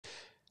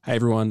Hey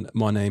everyone,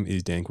 my name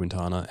is Dan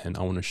Quintana and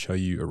I want to show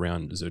you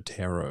around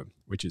Zotero,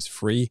 which is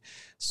free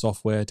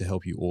software to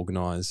help you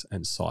organize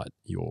and cite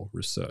your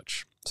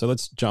research. So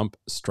let's jump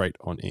straight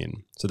on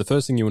in. So the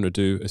first thing you want to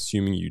do,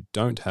 assuming you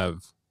don't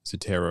have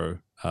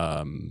Zotero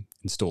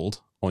installed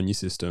on your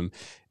system,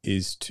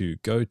 is to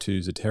go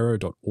to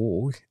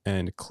zotero.org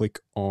and click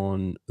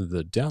on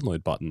the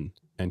download button.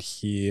 And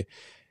here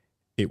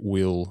it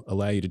will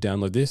allow you to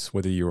download this,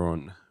 whether you're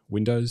on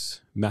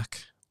Windows,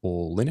 Mac,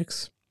 or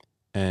Linux.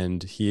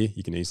 And here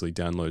you can easily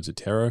download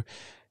Zotero.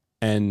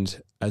 And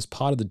as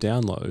part of the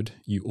download,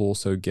 you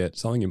also get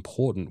something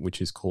important,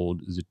 which is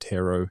called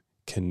Zotero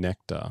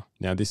Connector.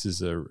 Now, this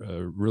is a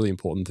really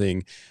important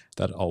thing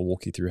that I'll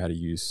walk you through how to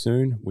use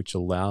soon, which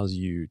allows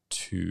you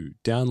to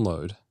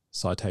download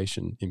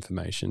citation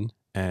information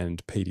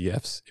and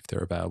PDFs if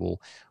they're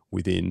available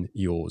within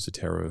your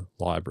Zotero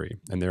library.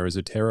 And there are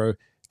Zotero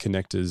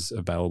connectors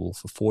available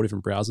for 4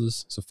 different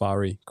browsers: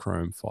 Safari,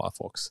 Chrome,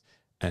 Firefox,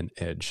 and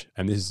Edge.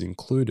 And this is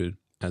included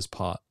as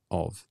part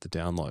of the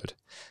download.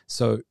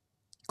 So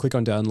click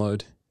on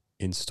download,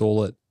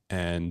 install it,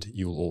 and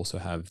you will also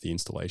have the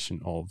installation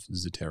of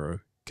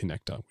Zotero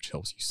Connector, which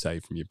helps you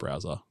save from your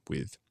browser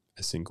with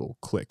a single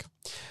click.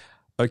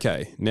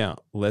 Okay, now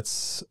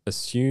let's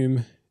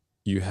assume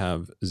you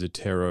have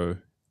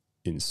Zotero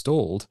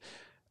installed,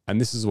 and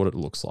this is what it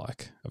looks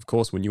like. Of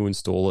course, when you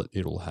install it,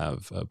 it'll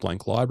have a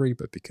blank library,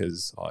 but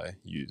because I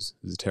use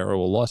Zotero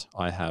a lot,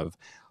 I have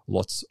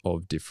lots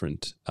of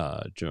different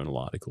journal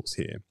articles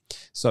here.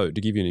 So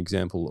to give you an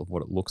example of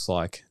what it looks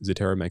like,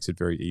 Zotero makes it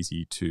very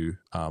easy to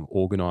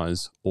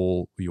organize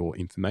all your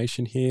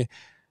information here.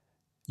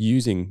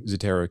 Using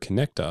Zotero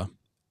Connector,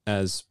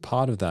 as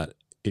part of that,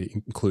 it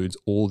includes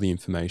all the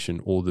information,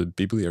 all the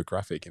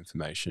bibliographic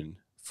information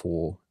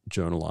for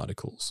journal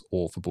articles,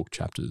 or for book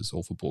chapters,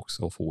 or for books,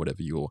 or for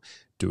whatever you're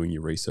doing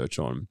your research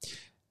on.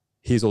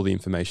 Here's all the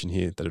information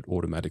here that it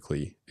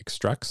automatically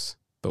extracts.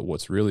 But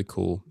what's really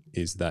cool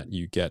is that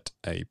you get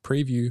a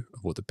preview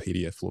of what the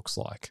PDF looks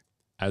like.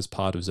 As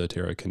part of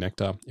Zotero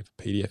Connector, if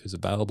a PDF is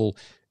available,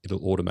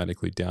 it'll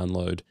automatically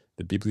download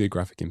the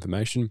bibliographic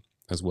information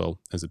as well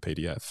as a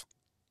PDF.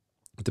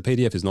 If the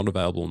PDF is not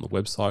available on the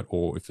website,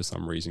 or if for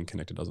some reason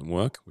Connector doesn't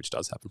work, which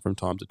does happen from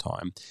time to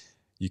time,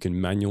 you can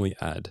manually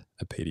add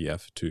a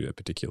PDF to a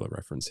particular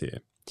reference here.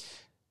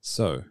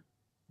 So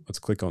let's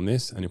click on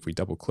this, and if we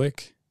double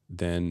click,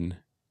 then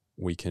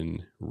we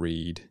can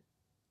read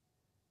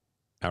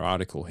our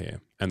article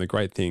here. And the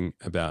great thing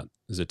about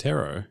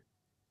Zotero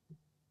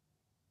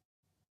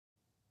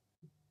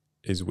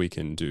is we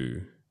can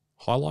do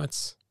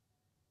highlights,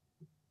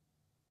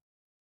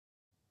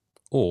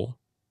 or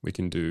we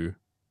can do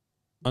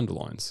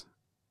underlines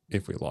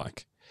if we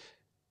like.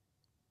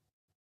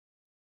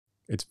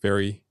 It's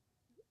very,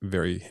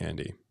 very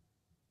handy.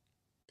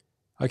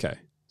 Okay,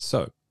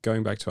 so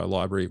going back to our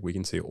library, we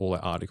can see all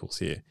our articles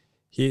here.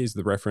 Here's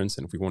the reference,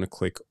 and if we want to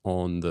click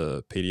on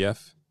the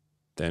PDF,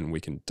 then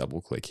we can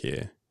double click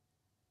here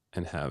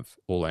and have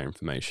all our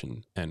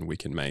information, and we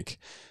can make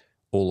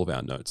all of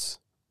our notes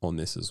on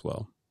this as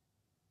well.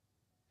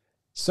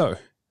 So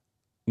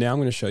now I'm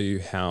going to show you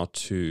how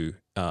to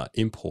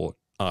import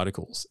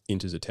articles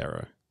into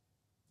Zotero.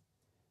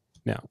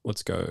 Now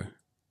let's go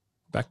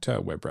back to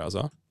our web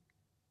browser,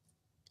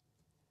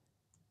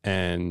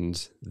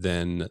 and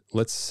then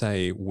let's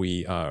say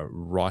we are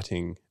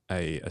writing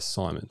an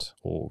assignment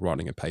or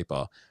writing a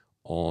paper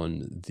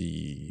on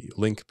the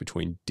link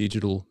between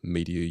digital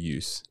media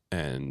use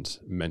and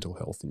mental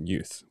health in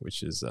youth,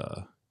 which is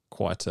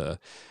quite a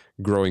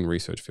growing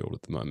research field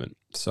at the moment.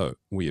 So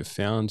we have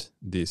found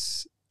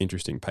this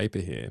interesting paper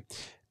here,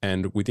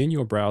 and within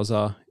your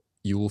browser,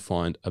 you will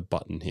find a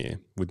button here.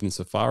 Within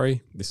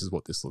Safari, this is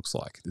what this looks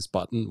like. This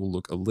button will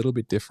look a little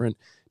bit different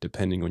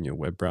depending on your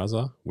web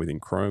browser. Within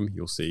Chrome,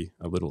 you'll see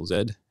a little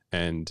Z,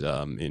 and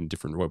in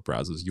different web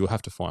browsers, you'll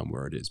have to find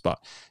where it is, but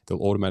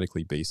there'll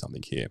automatically be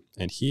something here.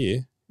 And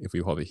here, if we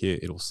hover here,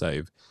 it'll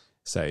say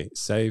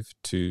save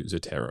to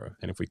Zotero.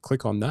 And if we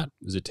click on that,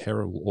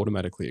 Zotero will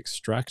automatically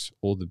extract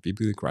all the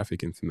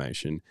bibliographic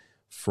information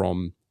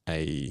from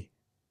a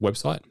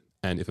website.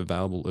 And if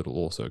available, it'll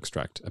also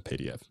extract a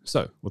PDF.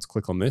 So let's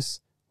click on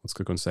this. Let's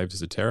click on save to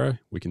Zotero.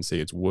 We can see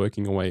it's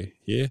working away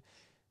here.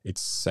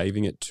 It's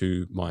saving it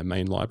to my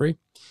main library.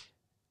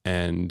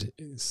 And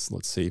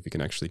let's see if we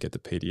can actually get the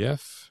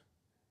PDF.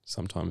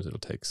 Sometimes it'll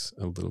take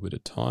a little bit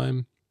of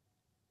time.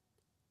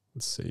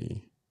 Let's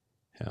see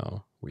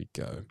how we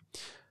go.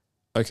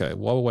 Okay,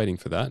 while we're waiting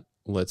for that,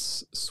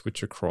 let's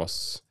switch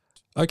across.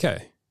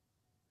 Okay,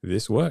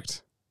 this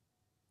worked.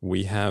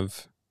 We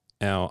have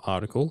our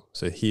article.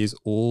 So here's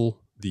all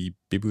the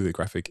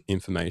bibliographic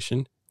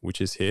information, which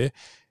is here.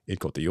 It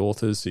got the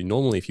authors. So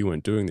normally, if you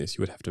weren't doing this,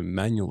 you would have to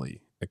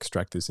manually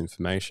extract this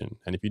information.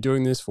 And if you're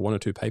doing this for 1 or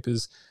 2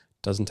 papers,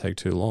 doesn't take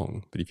too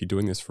long. But if you're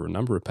doing this for a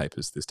number of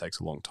papers, this takes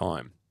a long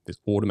time. This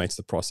automates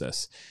the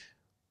process.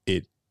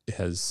 It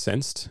has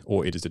sensed,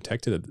 or it has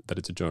detected that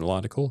it's a journal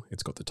article.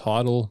 It's got the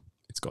title,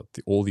 it's got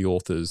all the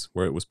authors,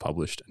 where it was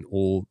published, and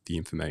all the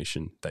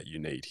information that you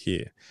need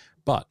here.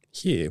 But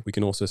here we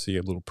can also see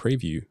a little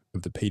preview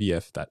of the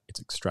PDF that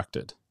it's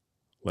extracted.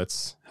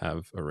 Let's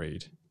have a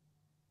read.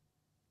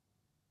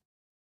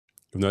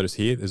 You'll notice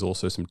here there's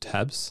also some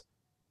tabs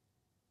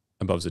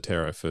above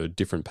Zotero for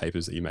different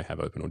papers that you may have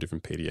open or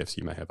different PDFs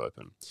you may have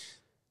open.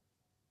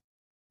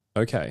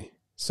 Okay,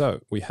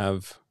 so we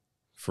have,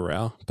 for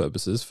our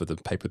purposes, for the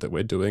paper that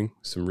we're doing,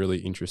 some really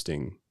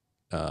interesting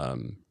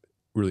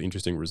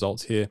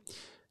results here.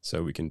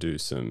 So we can do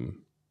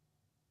some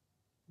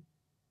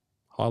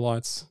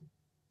highlights,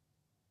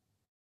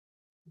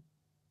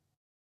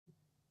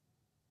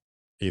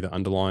 either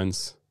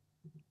underlines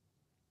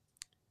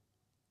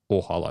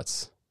or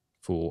highlights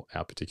for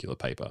our particular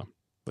paper.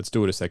 Let's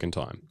do it a second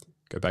time.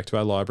 Go back to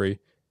our library.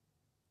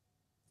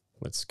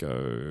 Let's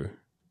go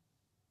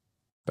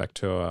back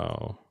to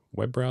our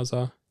web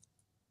browser.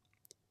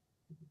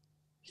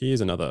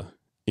 Here's another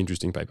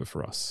interesting paper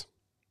for us.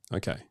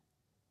 Okay.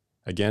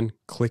 Again,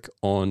 click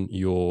on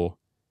your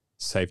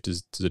Save to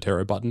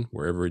Zotero button,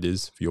 wherever it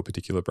is for your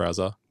particular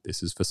browser.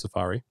 This is for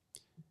Safari.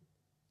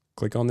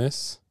 Click on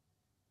this.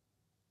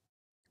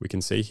 We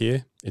can see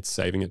here, it's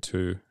saving it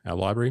to our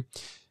library,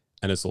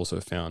 and it's also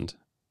found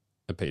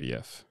a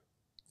PDF.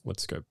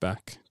 Let's go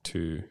back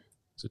to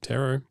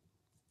Zotero.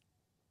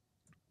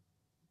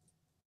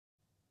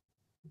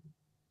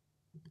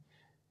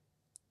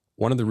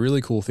 One of the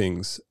really cool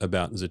things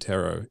about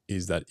Zotero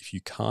is that if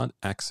you can't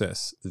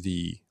access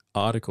the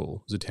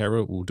article,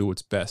 Zotero will do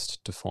its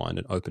best to find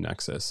an open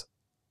access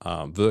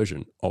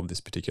version of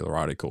this particular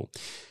article.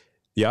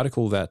 The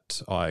article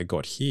that I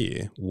got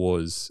here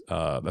was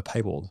a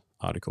paywall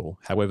article.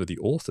 However, the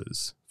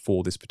authors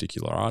for this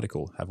particular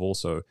article have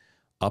also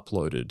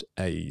uploaded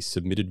a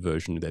submitted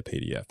version of their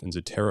PDF, and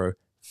Zotero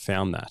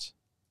found that.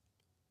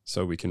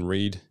 So we can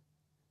read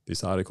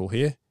this article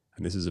here,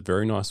 and this is a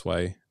very nice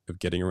way of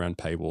getting around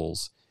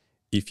paywalls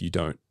if you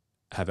don't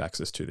have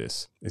access to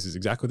this. This is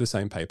exactly the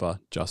same paper,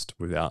 just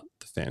without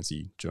the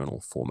fancy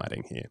journal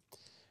formatting here.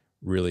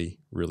 Really,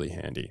 really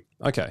handy.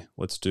 Okay,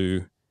 let's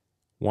do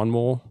one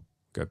more.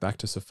 Go back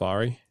to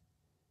Safari.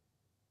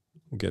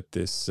 We'll get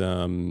this,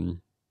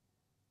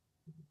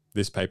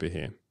 this paper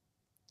here.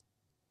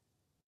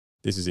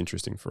 This is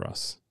interesting for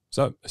us.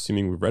 So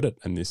assuming we've read it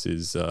and this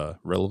is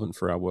relevant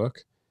for our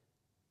work,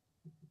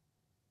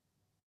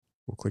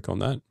 we'll click on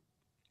that.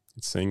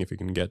 It's seeing if we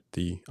can get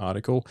the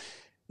article.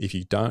 If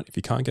you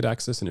can't get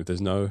access, and if there's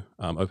no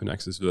open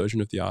access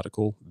version of the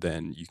article,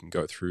 then you can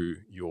go through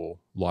your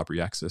library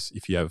access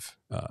if you have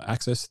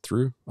access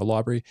through a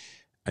library,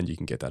 and you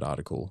can get that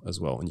article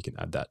as well, and you can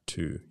add that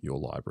to your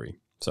library.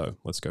 So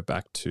let's go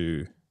back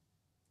to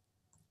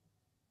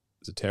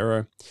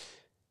Zotero.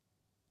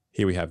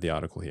 Here we have the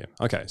article here.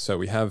 Okay, so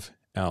we have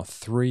our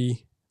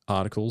 3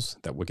 articles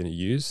that we're going to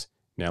use.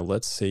 Now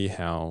let's see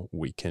how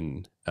we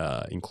can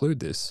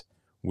include this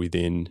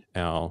within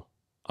our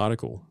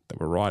article that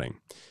we're writing.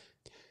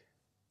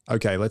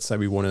 Okay, let's say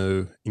we want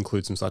to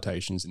include some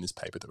citations in this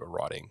paper that we're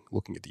writing,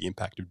 looking at the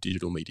impact of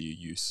digital media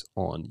use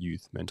on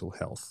youth mental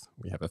health.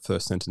 We have a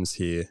first sentence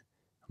here.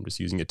 I'm just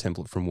using a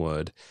template from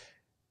Word.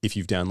 If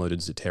you've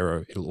downloaded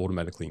Zotero, it'll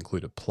automatically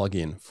include a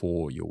plugin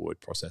for your word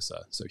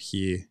processor. So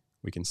here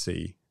we can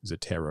see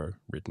Zotero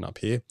written up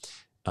here.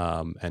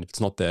 And if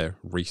it's not there,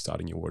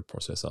 restarting your word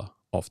processor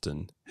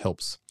often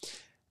helps.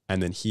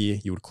 And then here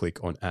you would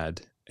click on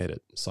Add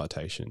Edit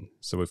Citation.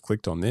 So we've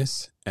clicked on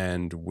this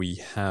and we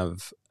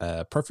have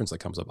a preference that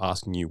comes up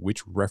asking you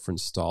which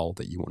reference style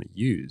that you want to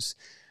use.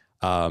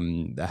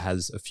 That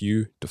has a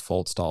few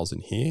default styles in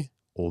here,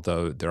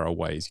 although there are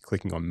ways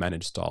clicking on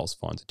Manage Styles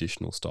finds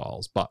additional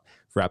styles. But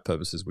for our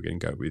purposes, we're going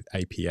to go with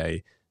APA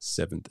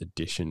 7th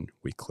edition.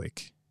 We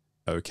click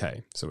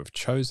OK. So we've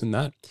chosen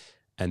that.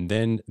 And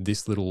then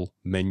this little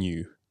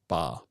menu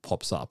bar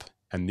pops up.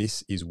 And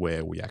this is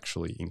where we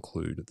actually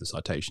include the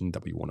citation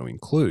that we want to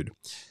include.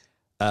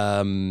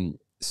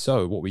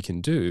 So what we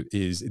can do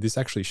is this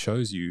actually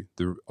shows you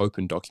the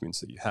open documents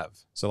that you have.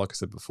 So like I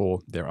said before,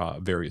 there are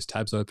various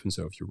tabs open.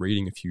 So if you're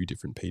reading a few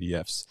different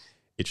PDFs,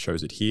 it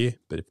shows it here.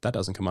 But if that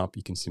doesn't come up,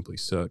 you can simply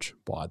search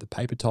by the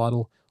paper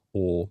title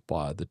or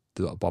by the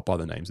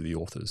names of the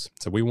authors.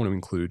 So we want to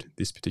include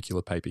this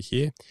particular paper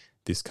here.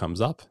 This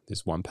comes up,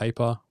 this one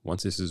paper.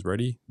 Once this is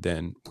ready,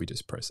 then we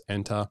just press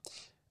enter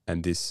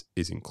and this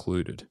is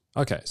included.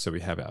 Okay, so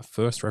we have our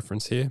first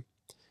reference here.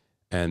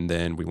 And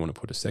then we want to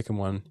put a second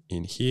one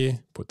in here,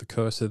 put the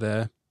cursor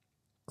there,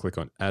 click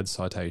on Add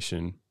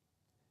Citation,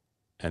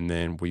 and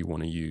then we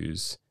want to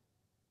use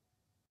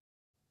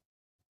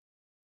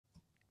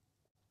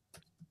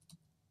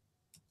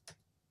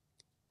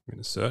I'm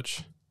going to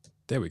search.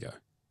 There we go.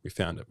 We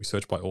found it. We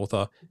searched by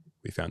author.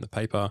 We found the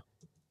paper.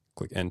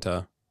 Click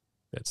Enter.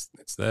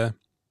 That's there.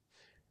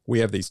 We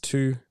have these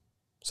 2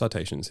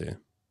 citations here.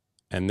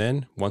 And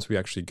then once we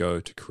actually go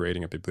to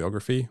creating a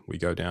bibliography, we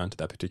go down to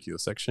that particular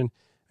section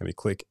and we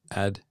click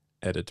Add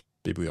Edit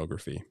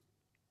Bibliography.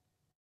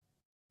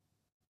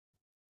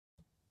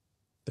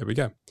 There we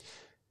go.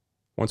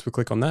 Once we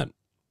click on that,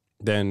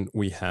 then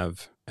we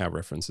have our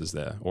references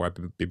there, or our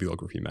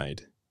bibliography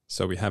made.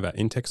 So we have our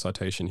in-text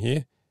citation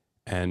here,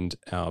 and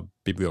our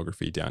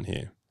bibliography down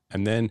here.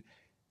 And then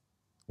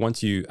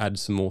once you add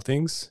some more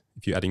things,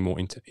 if you're adding more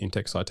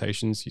in-text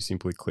citations, you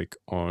simply click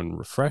on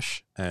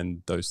refresh,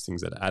 and those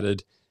things that are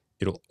added,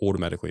 it'll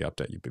automatically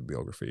update your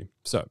bibliography.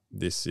 So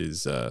this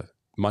is a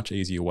much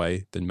easier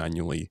way than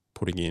manually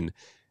putting in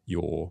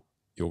your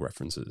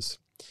references.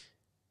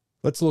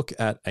 Let's look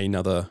at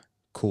another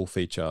cool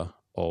feature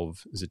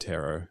of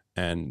Zotero,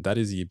 and that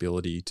is the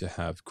ability to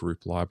have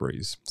group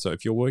libraries. So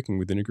if you're working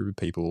within a group of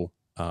people,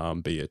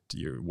 be it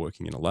you're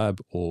working in a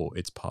lab or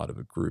it's part of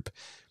a group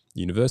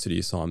university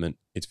assignment,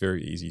 it's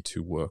very easy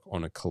to work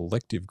on a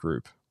collective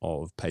group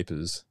of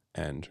papers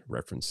and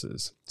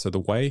references. So the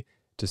way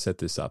to set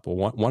this up, or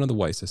one of the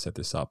ways to set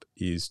this up,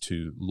 is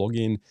to log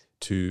in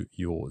to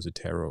your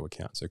Zotero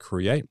account. So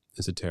create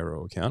a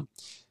Zotero account,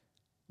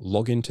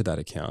 log into that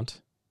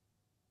account.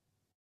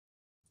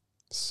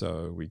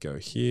 So we go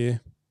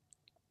here.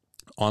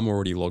 I'm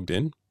already logged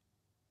in.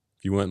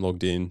 If you weren't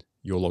logged in,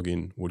 your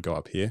login would go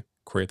up here.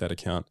 Create that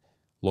account,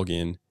 log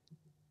in,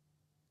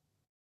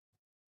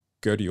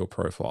 go to your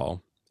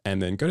profile,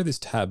 and then go to this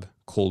tab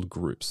called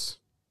Groups.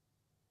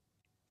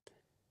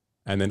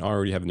 And then I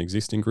already have an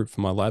existing group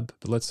for my lab,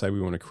 but let's say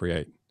we want to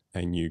create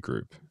a new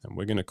group, and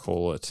we're going to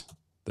call it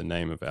the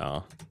name of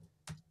our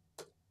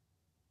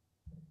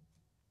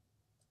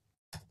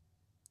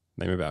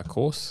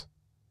course,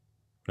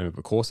 name of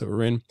a course that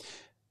we're in.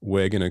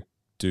 We're going to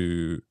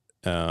do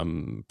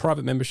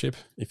private membership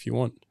if you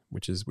want,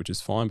 which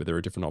is fine, but there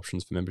are different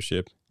options for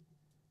membership.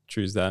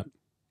 Choose that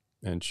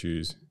and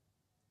choose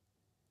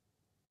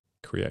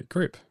create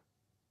group.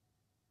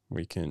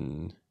 We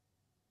can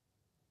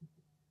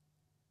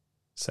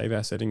save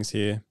our settings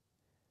here.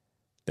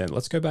 Then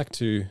let's go back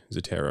to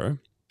Zotero,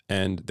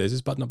 and there's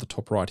this button up the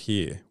top right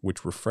here,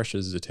 which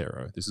refreshes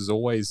Zotero. This is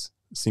always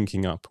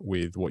syncing up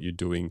with what you're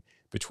doing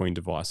between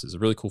devices. A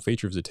really cool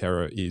feature of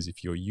Zotero is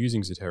if you're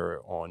using Zotero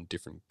on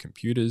different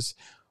computers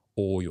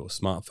or your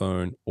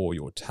smartphone or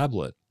your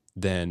tablet,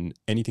 then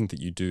anything that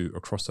you do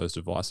across those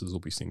devices will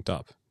be synced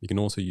up. You can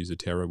also use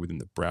Zotero within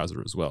the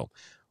browser as well.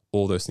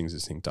 All those things are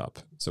synced up.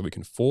 So we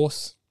can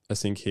force a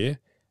sync here,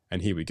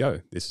 and here we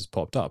go. This has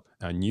popped up.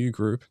 Our new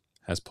group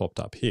has popped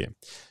up here.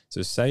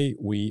 So say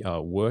we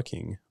are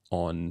working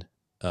on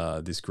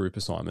this group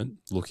assignment,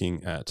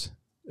 looking at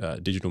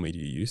digital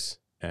media use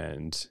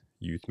and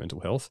youth mental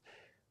health.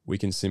 We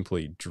can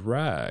simply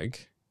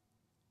drag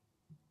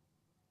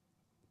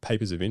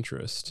papers of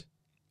interest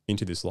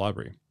into this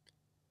library,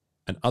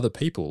 and other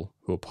people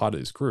who are part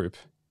of this group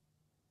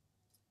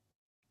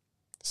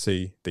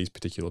see these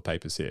particular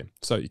papers here.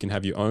 So you can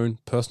have your own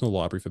personal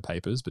library for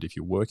papers, but if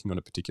you're working on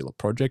a particular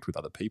project with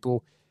other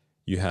people,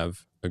 you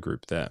have a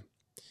group there.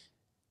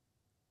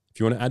 If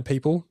you want to add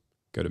people,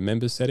 go to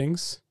members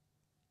settings,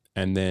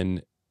 and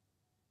then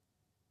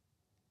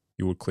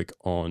you would click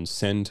on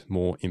send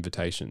more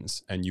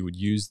invitations, and you would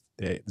use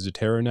the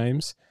Zotero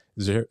names,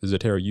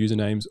 Zotero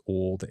usernames,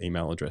 or the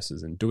email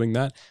addresses. And doing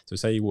that, so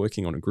say you're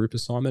working on a group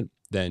assignment,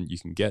 then you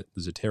can get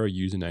the Zotero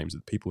usernames of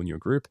the people in your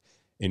group,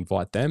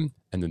 invite them,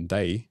 and then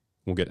they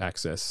will get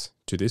access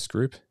to this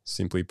group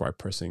simply by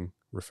pressing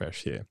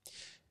refresh here.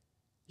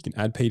 You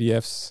can add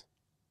PDFs.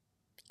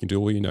 You can do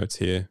all your notes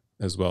here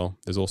as well.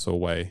 There's also a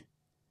way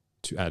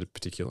to add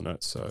particular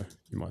notes. So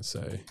you might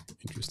say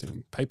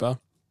interesting paper,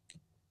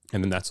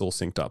 and then that's all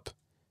synced up.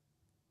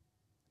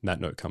 And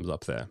that note comes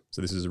up there.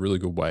 So this is a really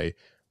good way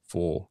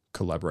for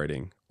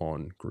collaborating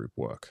on group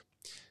work.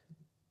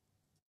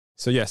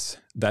 So yes,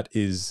 that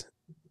is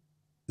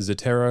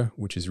Zotero,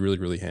 which is really,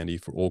 really handy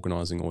for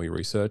organizing all your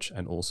research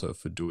and also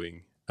for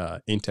doing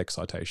in-text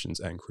citations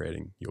and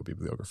creating your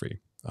bibliography.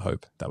 I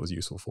hope that was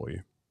useful for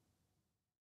you.